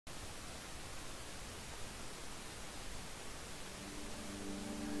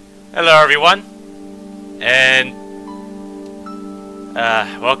Hello everyone, and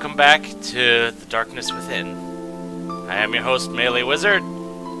welcome back to The Darkness Within. I am your host, MeleeWizard,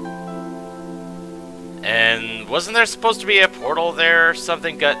 and wasn't there supposed to be a portal there or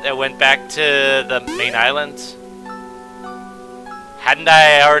something that went back to the main island? Hadn't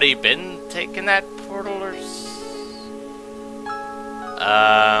I already been taking that portal or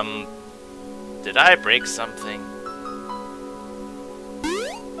did I break something?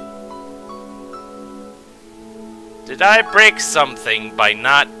 Did I break something by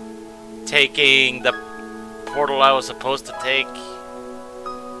not taking the portal I was supposed to take?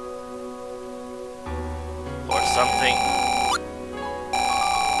 Or something?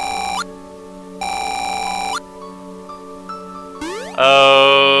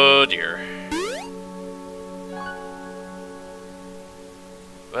 Oh dear.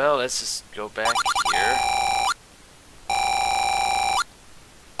 Well, let's just go back here.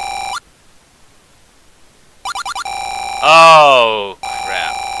 Oh,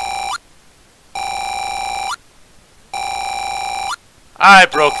 crap. I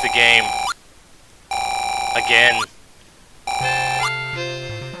broke the game. Again.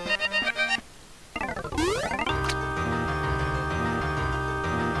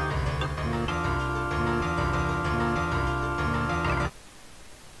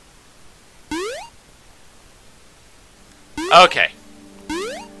 Okay.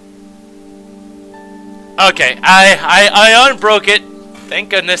 Okay, I unbroke it.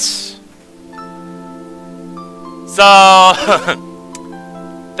 Thank goodness. So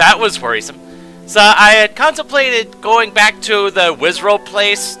that was worrisome. So I had contemplated going back to the Wizard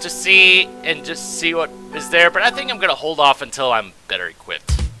place to see what is there, but I think I'm gonna hold off until I'm better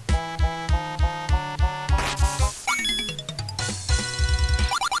equipped.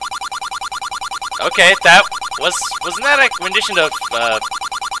 Okay, wasn't that a rendition of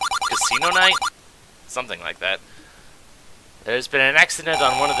Casino Night? Something like that. There's been an accident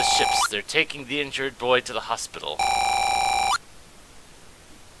on one of the ships. They're taking the injured boy to the hospital.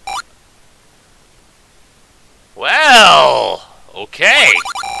 Well, okay.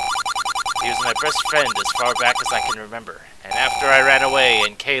 He was my best friend as far back as I can remember. And after I ran away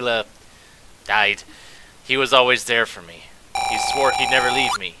and Kayla died, he was always there for me. He swore he'd never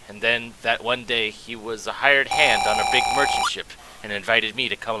leave me. And then that one day, he was a hired hand on a big merchant ship and invited me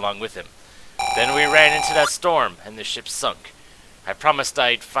to come along with him. Then we ran into that storm, and the ship sunk. I promised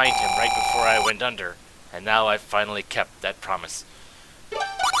I'd find him right before I went under, and now I've finally kept that promise.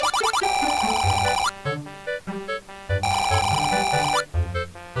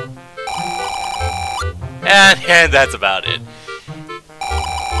 And that's about it.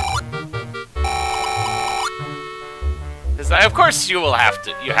 Of course you have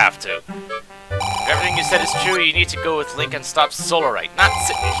to. If everything you said is true, you need to go with Link and stop Solarite, not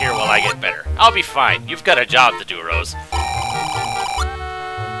sitting here while I get better. I'll be fine. You've got a job to do, Rose.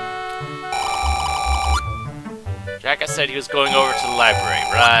 Jack said he was going over to the library.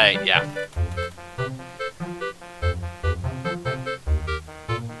 Right, yeah.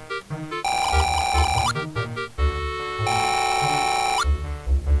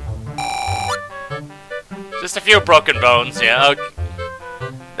 Just a few broken bones, yeah. Okay.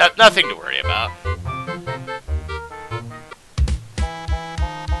 Nothing to worry about.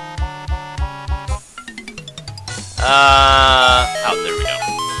 Oh, there we go.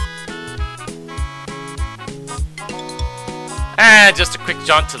 And just a quick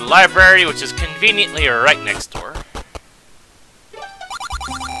jaunt to the library, which is conveniently right next door.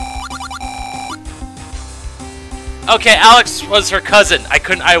 Okay, Alex was her cousin. I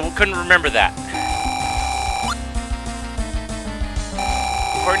couldn't remember that.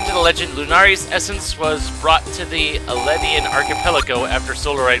 According to the legend, Lunari's essence was brought to the Aledian archipelago after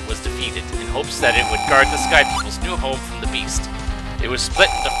Solarite was defeated, in hopes that it would guard the Sky People's new home from the beast. It was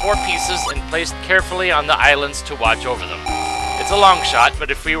split into 4 pieces and placed carefully on the islands to watch over them. It's a long shot, but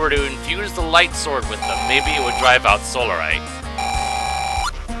if we were to infuse the light sword with them, maybe it would drive out Solarite.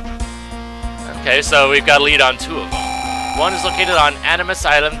 Okay, so we've got a lead on 2 of them. One is located on Animus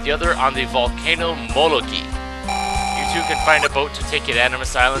Island, the other on the volcano Mologi. You 2 can find a boat to take you to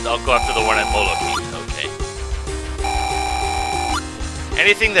Animus Island. I'll go after the one at Mologi. Okay.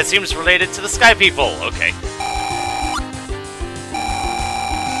 Anything that seems related to the Sky People. Okay.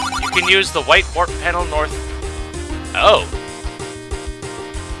 You can use the white warp panel north. Oh.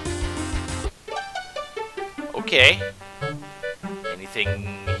 Okay.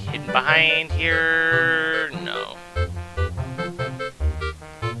 Anything hidden behind here? No.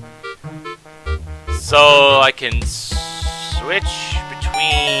 So I can switch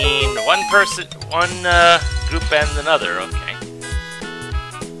between one group and another. Okay.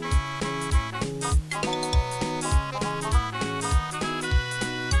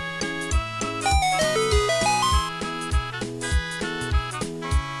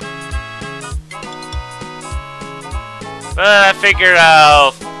 But I figure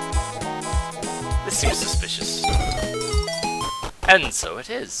out... this seems suspicious. And so it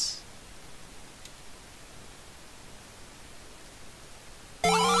is.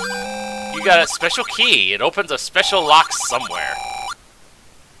 You got a special key. It opens a special lock somewhere.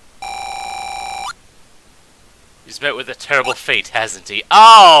 He's met with a terrible fate, hasn't he?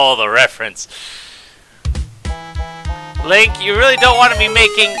 Oh, the reference. Link, you really don't want to be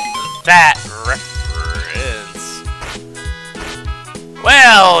making that reference.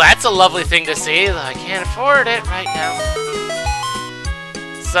 Well, that's a lovely thing to see, though I can't afford it right now.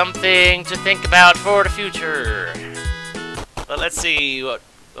 Something to think about for the future. But let's see what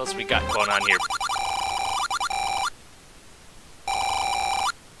else we got going on here.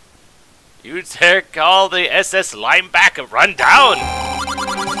 You dare call the SS linebacker run down?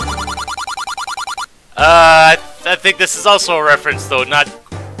 I think this is also a reference, though. No,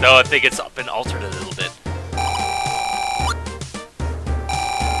 I think it's been altered a little bit.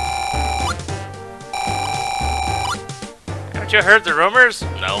 Haven't you heard the rumors?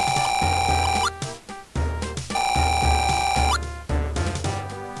 No.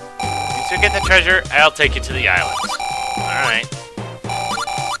 To get the treasure, I'll take you to the island. Alright.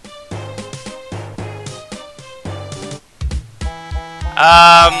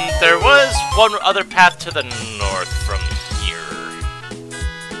 There was one other path to the north from here.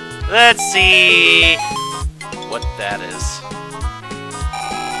 Let's see what that is.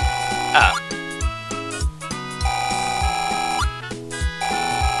 Ah.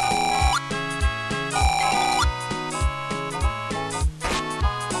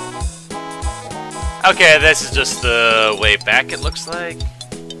 Okay, this is just the way back, it looks like.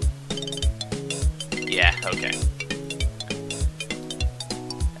 Yeah, okay.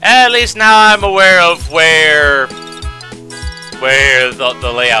 At least now I'm aware of where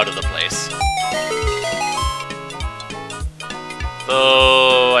the layout of the place.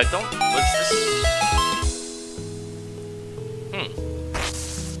 Though I don't. What's this?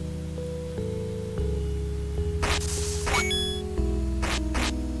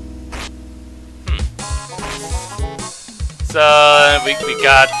 So we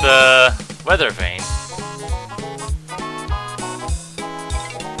got the weather vane.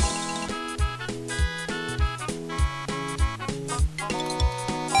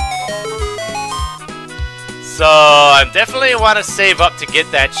 So I definitely want to save up to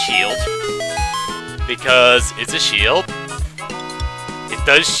get that shield, because it's a shield. It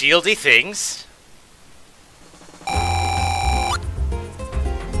does shieldy things.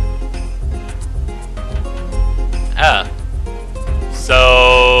 Ah.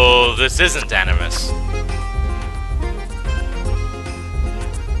 So this isn't Animus.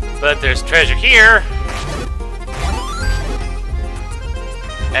 But there's treasure here.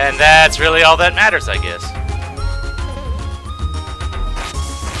 And that's really all that matters, I guess.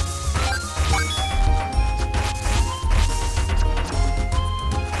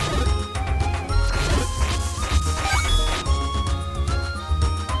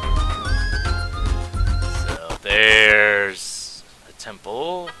 There's a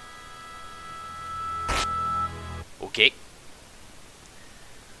temple. Okay.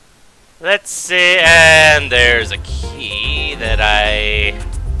 Let's see, and there's a key that I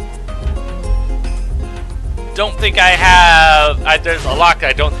don't think I have. There's a lock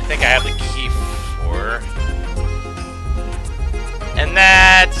I don't think I have the key for. And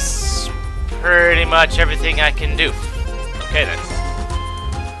that's pretty much everything I can do. Okay then.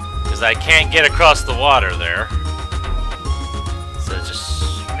 Because I can't get across the water there. So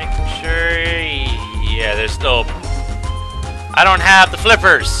just making sure, yeah, there's no, I don't have the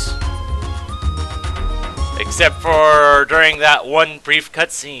flippers. Except for during that one brief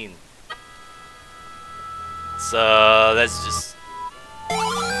cutscene. So that's just,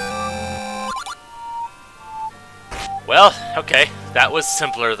 well, okay, that was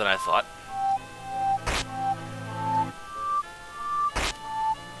simpler than I thought.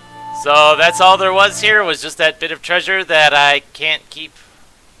 So that's all there was here, was just that bit of treasure that I can't keep.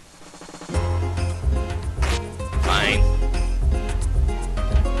 Fine.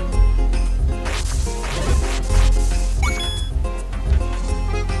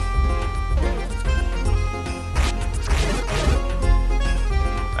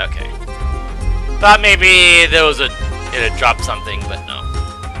 Okay. Thought maybe there was it had dropped something, but no.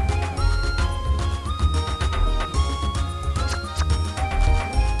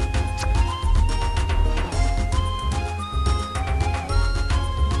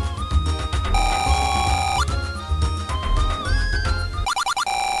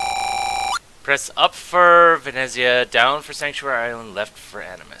 Press up for Venezia, down for Sanctuary Island, left for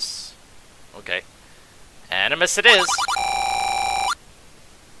Animus. Okay. Animus it is.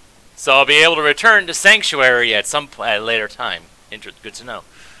 So I'll be able to return to Sanctuary at at a later time. Good to know.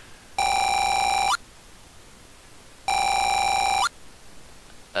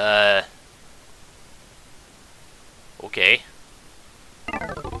 Okay.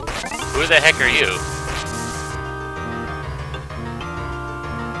 Who the heck are you?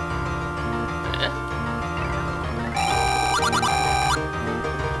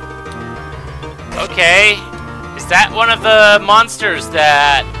 Okay. Is that one of the monsters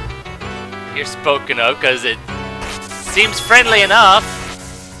that you're spoken of? Because it seems friendly enough.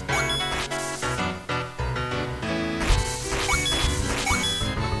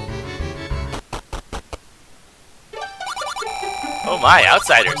 Oh my,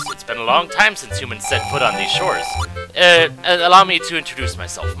 outsiders. It's been a long time since humans set foot on these shores. Allow me to introduce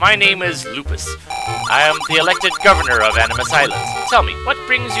myself. My name is Lupus. I am the elected governor of Animus Island. Tell me, what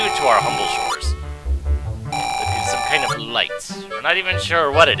brings you to our humble shores? Some kind of light. We're not even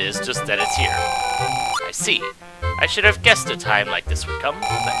sure what it is, just that it's here. I see. I should have guessed a time like this would come.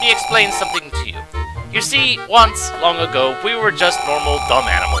 Let me explain something to you. You see, once, long ago, we were just normal, dumb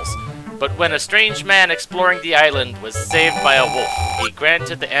animals. But when a strange man exploring the island was saved by a wolf, he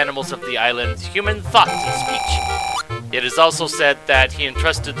granted the animals of the island human thought and speech. It is also said that he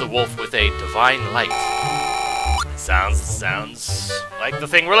entrusted the wolf with a divine light. Sounds like the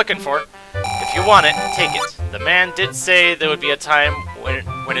thing we're looking for. If you want it, take it. The man did say there would be a time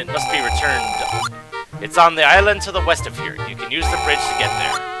when it must be returned. It's on the island to the west of here. You can use the bridge to get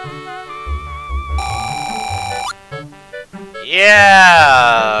there.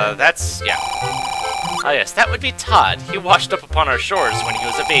 Yeah, yeah. Oh yes, that would be Todd. He washed up upon our shores when he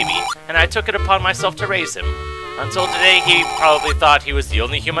was a baby, and I took it upon myself to raise him. Until today, he probably thought he was the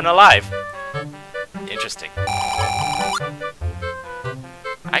only human alive. Interesting.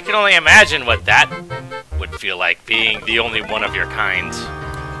 I can only imagine what that would feel like, being the only one of your kind.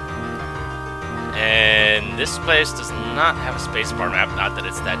 And this place does not have a spacebar map, not that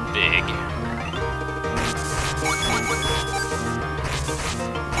it's that big.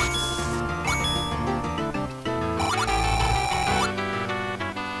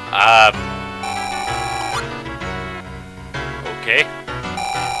 Okay.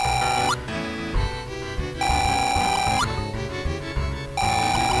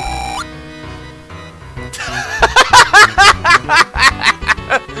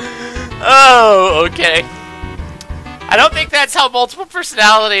 Oh, okay. I don't think that's how multiple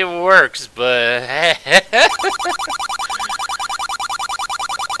personality works, but...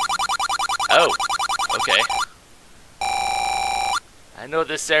 Oh, okay. I know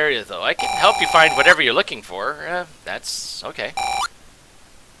this area, though. I can help you find whatever you're looking for. That's okay.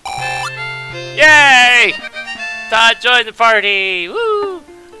 Yay! Todd joined the party! Woo!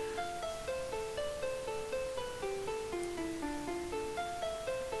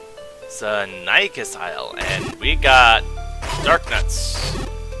 It's a Nykus Isle, and we got Dark Nuts.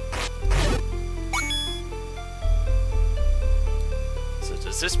 So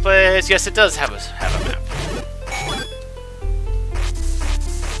does this place? Yes, it does have a map.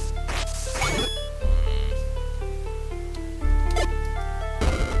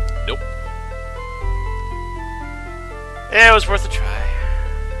 Nope. It was worth a try.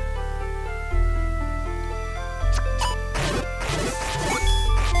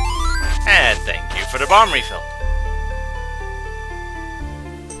 And thank you for the bomb refill.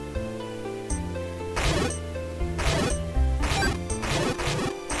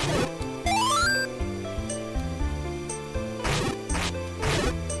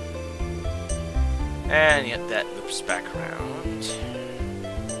 And yet that loops back around.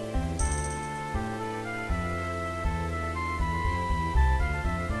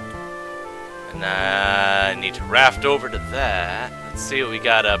 And I need to raft over to that. Let's see what we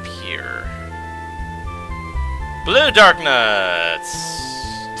got up here. Blue Dark Nuts!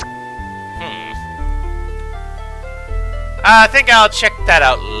 I think I'll check that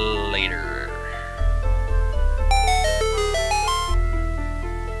out later.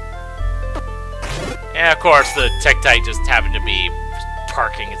 And of course, the Tektite just happened to be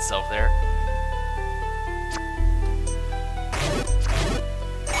parking itself there.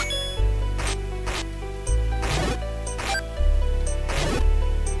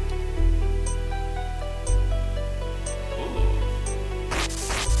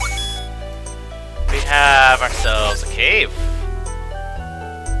 Have ourselves a cave.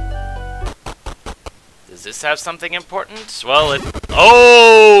 Does this have something important? Well, it...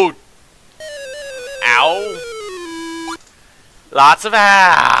 Oh! Ow! Lots of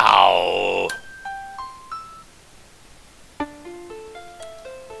ow!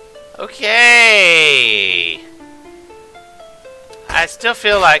 Okay! I still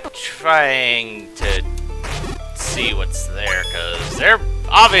feel like trying to see what's there, because they're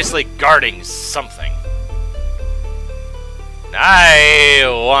obviously guarding something. I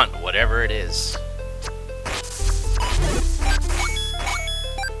want whatever it is.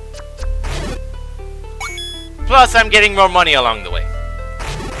 Plus, I'm getting more money along the way.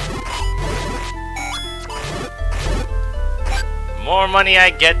 The more money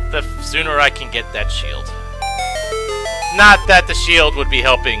I get, the sooner I can get that shield. Not that the shield would be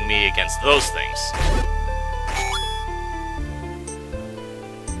helping me against those things.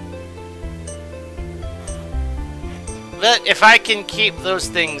 But if I can keep those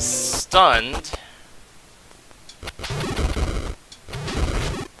things stunned...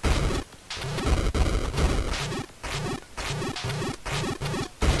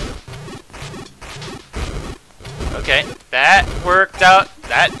 Okay, that worked out.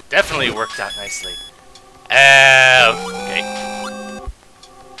 That definitely worked out nicely. Okay.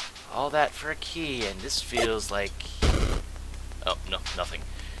 All that for a key, and this feels like... Oh, no, nothing.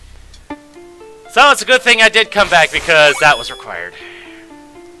 So it's a good thing I did come back, because that was required.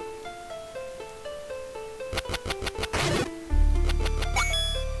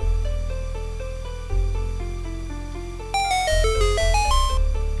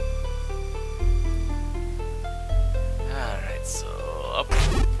 Alright, so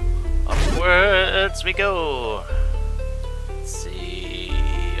upwards we go. Let's see.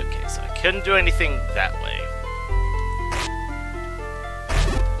 Okay, so I couldn't do anything that way.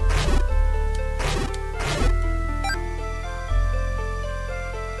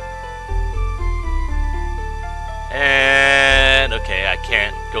 And okay, I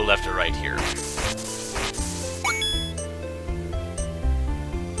can't go left or right here.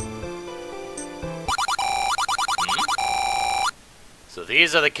 So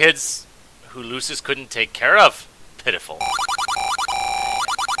these are the kids who Lucis couldn't take care of. Pitiful.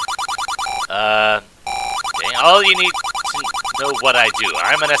 Okay, all you need to know what I do.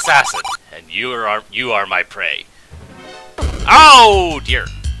 I'm an assassin, and you are my prey. Oh dear.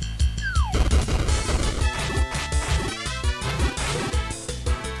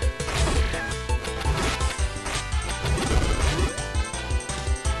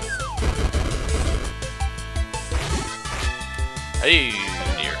 Hey,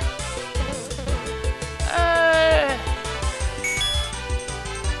 dear.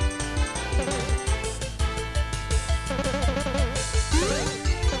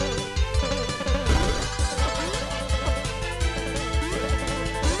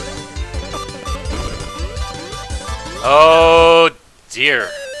 Oh, dear.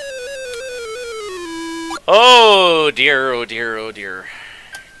 Oh, dear, oh, dear, oh, dear.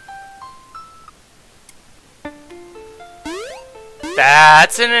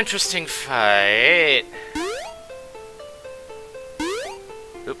 That's an interesting fight.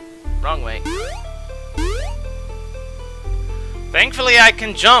 Oop, wrong way. Thankfully I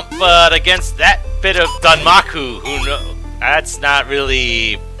can jump, but against that bit of Danmaku, who knows? That's not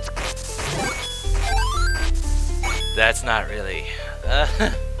really... That's not really...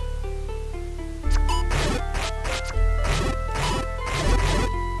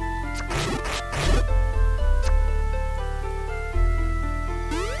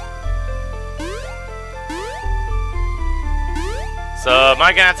 So, am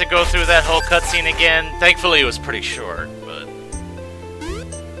I gonna have to go through that whole cutscene again? Thankfully, it was pretty short, but...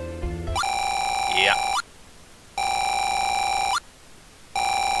 Yeah.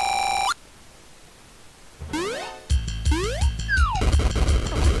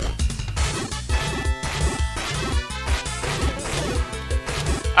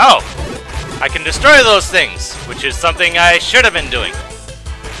 Oh! I can destroy those things, which is something I should have been doing.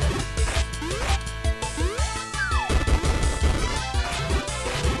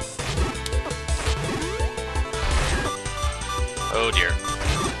 Oh dear.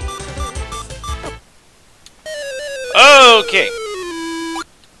 Okay.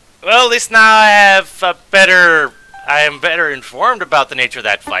 Well, at least now I am better informed about the nature of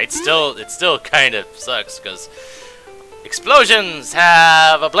that fight. It still kind of sucks because explosions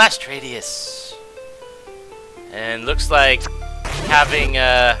have a blast radius, and looks like having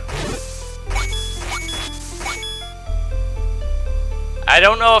I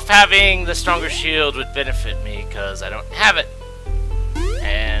don't know if having the stronger shield would benefit me because I don't have it.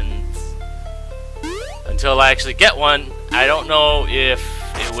 And until I actually get one, I don't know if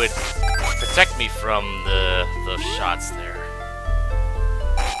it would protect me from those shots there.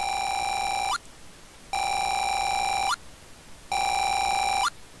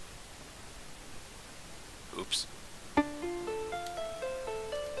 Oops.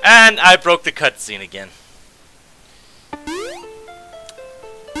 And I broke the cutscene again.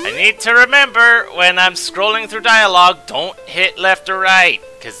 need to remember when I'm scrolling through dialogue, don't hit left or right,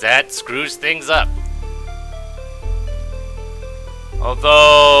 because that screws things up.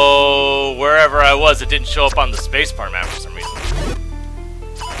 Although, wherever I was, it didn't show up on the spacebar map for some reason.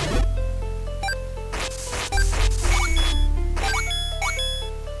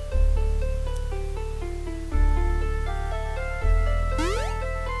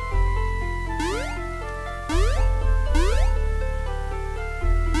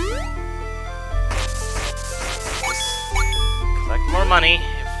 More money.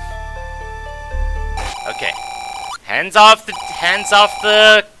 Okay. Hands off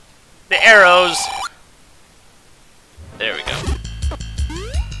the arrows. There we go.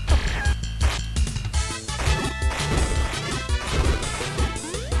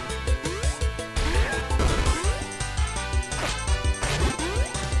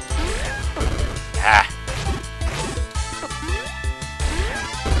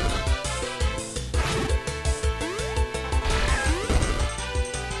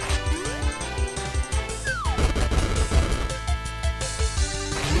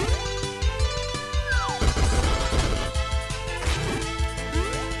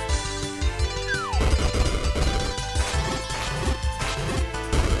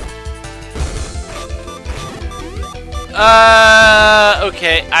 Ah.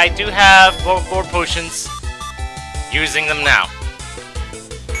 Okay, I do have more potions. Using them now.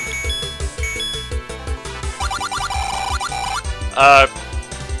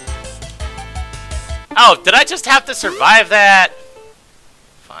 Oh, did I just have to survive that?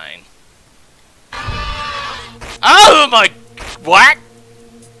 Fine. Oh my... What?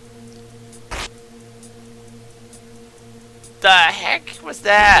 The heck was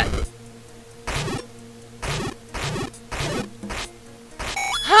that?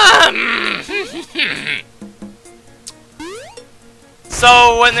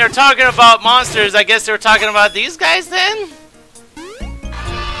 So when they're talking about monsters, I guess they were talking about these guys then?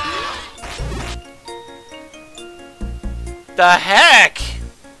 The heck?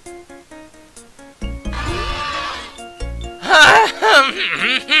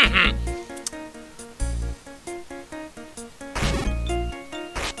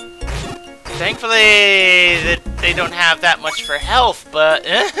 Thankfully, that they don't have that much for health, but...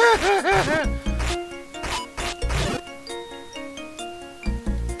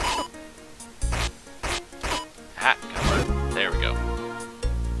 Ah, come on. There we go.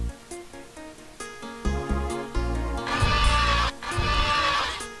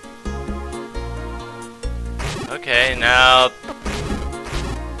 Okay, now...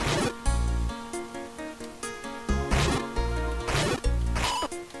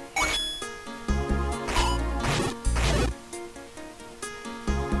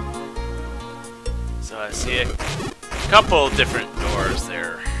 So I see a couple different doors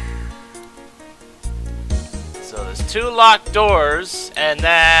there. So there's 2 locked doors, and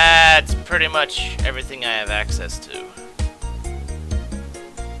that's pretty much everything I have access to.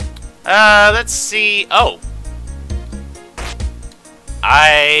 Let's see. Oh!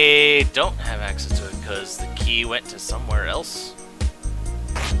 I don't have access to it because the key went to somewhere else.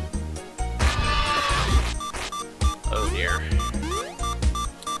 Oh dear.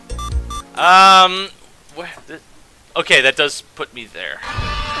 Okay, that does put me there.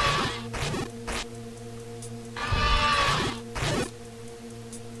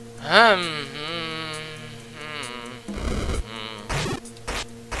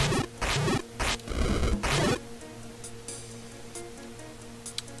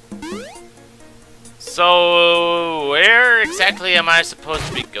 So, where exactly am I supposed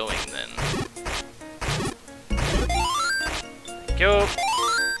to be going then? Thank you.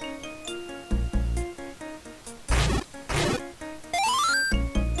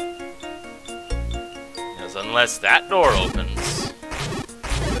 Because unless that door opens...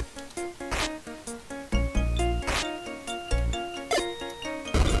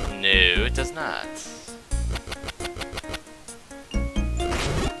 No, it does not.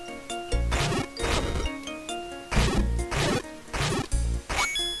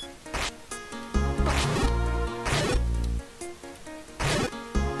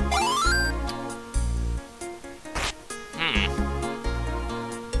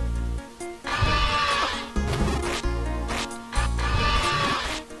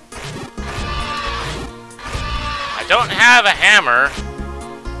 I don't have a hammer.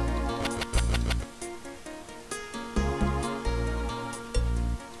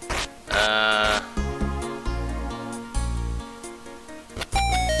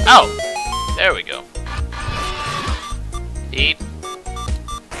 Oh, there we go. Eat.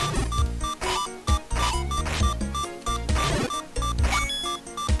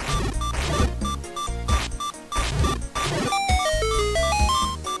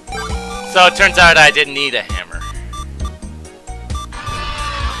 So it turns out I didn't need a hammer.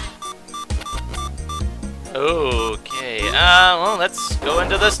 Okay, well, let's go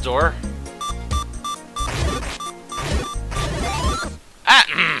into this door. Ah,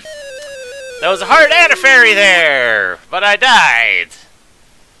 there was a heart and a fairy there, but I died.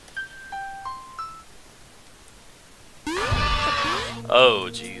 Oh,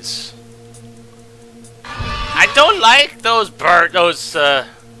 jeez. I don't like those pteranodons.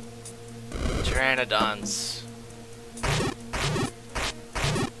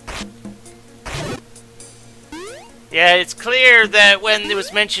 Yeah, it's clear that when it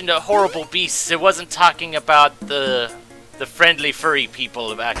was mentioned horrible beasts, it wasn't talking about the friendly furry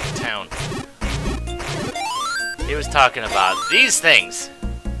people back in town. He was talking about these things.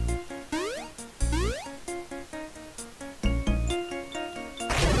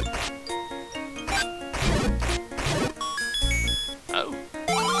 Oh.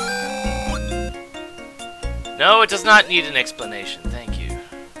 No, it does not need an explanation. Thank you.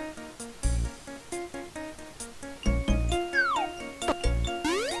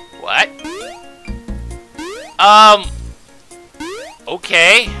 What?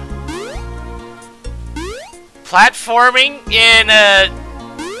 Okay. Platforming in a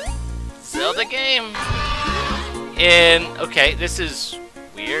Zelda game? Okay, this is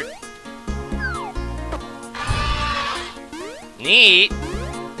weird. Neat,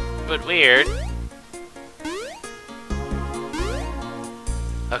 but weird.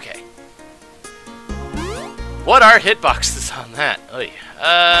 Okay. What are hitboxes on that? Oy.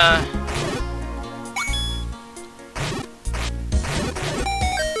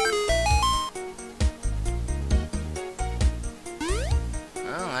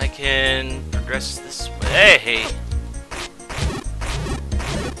 Well, I can progress this way.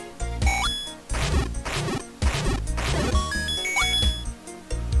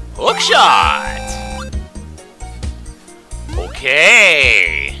 Hookshot!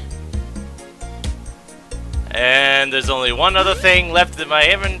 Okay. And there's only one other thing left in my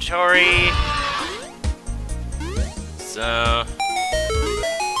inventory. So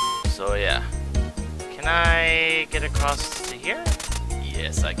yeah. Can I get across to here?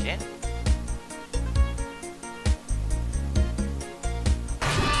 Yes, I can.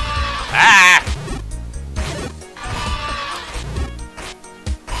 Ah!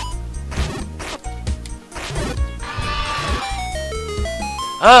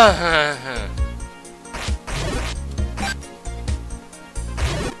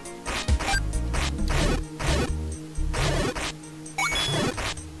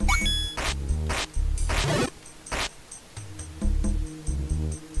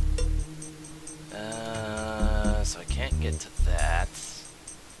 So I can't get to that.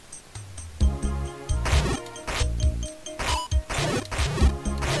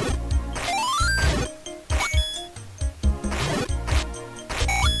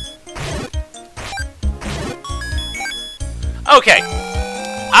 Okay,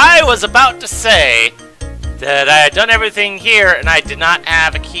 I was about to say that I had done everything here and I did not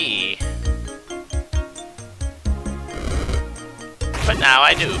have a key. But now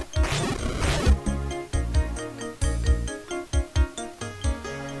I do.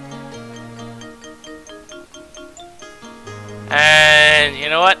 And you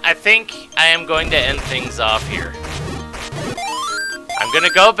know what? I think I am going to end things off here. I'm gonna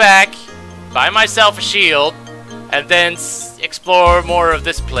go back, buy myself a shield, and then explore more of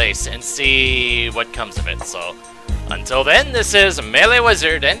this place and see what comes of it. So, until then, this is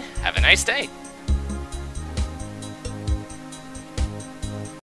MeleeWizard, and have a nice day.